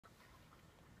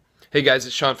Hey guys,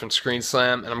 it's Sean from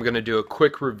ScreenSlam, and I'm going to do a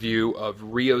quick review of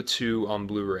Rio 2 on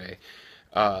Blu-ray.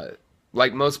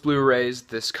 Like most Blu-rays,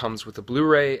 this comes with a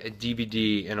Blu-ray, a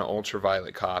DVD, and an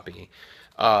ultraviolet copy.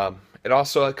 It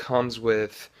also comes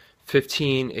with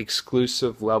 15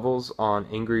 exclusive levels on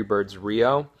Angry Birds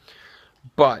Rio,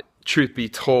 but truth be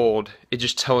told, it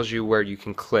just tells you where you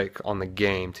can click on the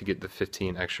game to get the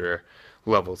 15 extra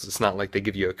levels. It's not like they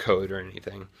give you a code or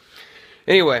anything.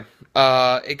 Anyway,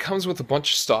 it comes with a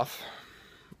bunch of stuff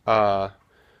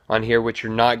on here, which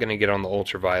you're not going to get on the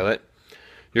ultraviolet.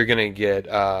 You're going to get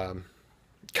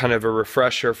kind of a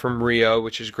refresher from Rio,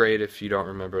 which is great if you don't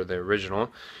remember the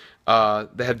original.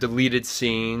 They have deleted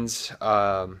scenes.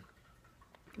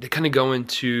 They kind of go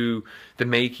into the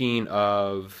making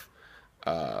of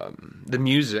the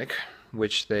music,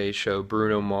 which they show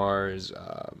Bruno Mars,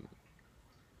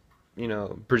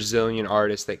 Brazilian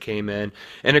artists that came in,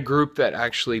 and a group that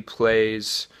actually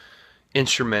plays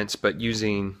instruments but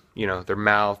using, their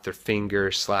mouth, their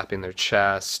fingers, slapping their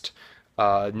chest.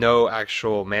 No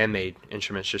actual man-made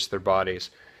instruments, just their bodies.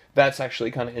 That's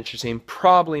actually kind of interesting.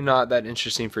 Probably not that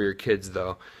interesting for your kids,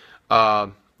 though.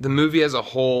 The movie as a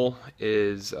whole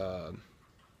is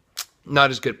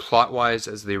not as good plot-wise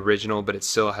as the original, but it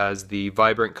still has the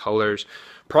vibrant colors.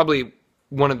 Probably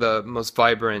one of the most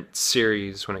vibrant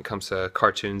series when it comes to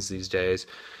cartoons these days.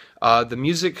 The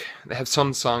music, they have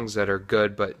some songs that are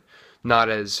good, but not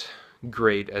as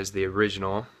great as the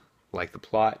original, like the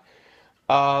plot.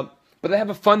 But they have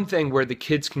a fun thing where the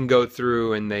kids can go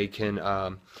through and they can,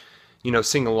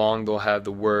 sing along. They'll have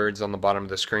the words on the bottom of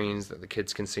the screens that the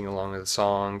kids can sing along with the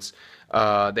songs.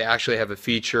 They actually have a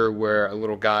feature where a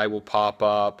little guy will pop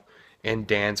up and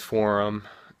dance for them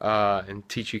and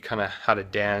teach you kind of how to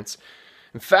dance.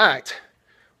 In fact,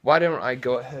 why don't I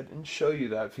go ahead and show you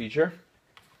that feature?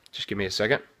 Just give me a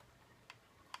second.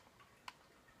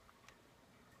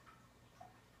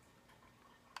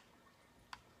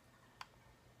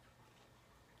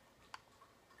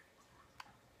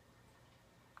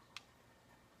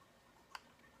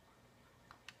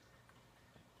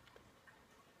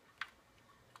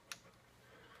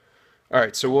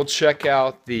 Alright, so we'll check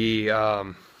out the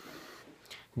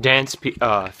dance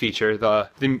feature.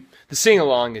 The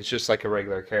sing-along is just like a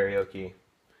regular karaoke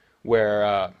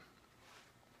where,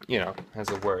 has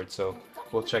a word. So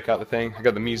we'll check out the thing. I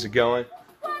got the music going.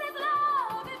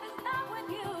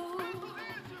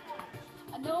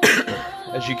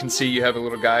 As you can see, you have a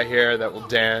little guy here that will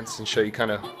dance and show you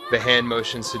kind of the hand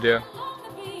motions to do.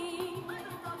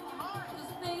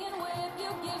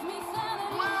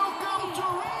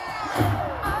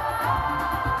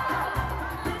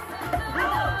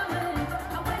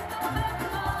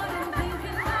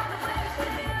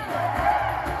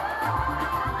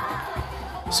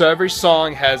 So every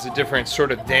song has a different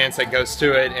sort of dance that goes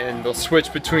to it, and they'll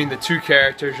switch between the two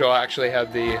characters. You'll actually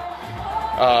have the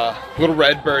little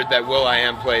red bird that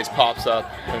will.i.am plays pops up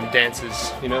and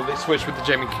dances. They switch with the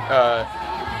Jamie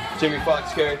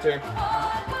Foxx character.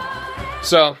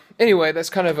 So anyway, that's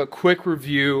kind of a quick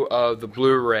review of the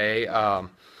Blu-ray.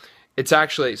 It's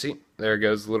actually, see, there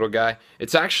goes the little guy.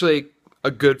 It's actually a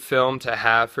good film to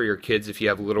have for your kids if you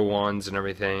have little ones and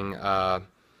everything.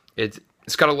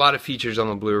 It's got a lot of features on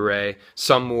the Blu-ray,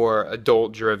 some more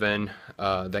adult-driven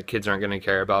that kids aren't going to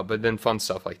care about, but then fun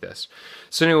stuff like this.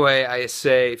 So anyway, I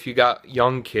say if you got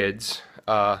young kids,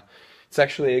 it's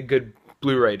actually a good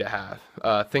Blu-ray to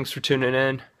have. Thanks for tuning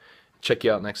in. Check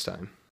you out next time.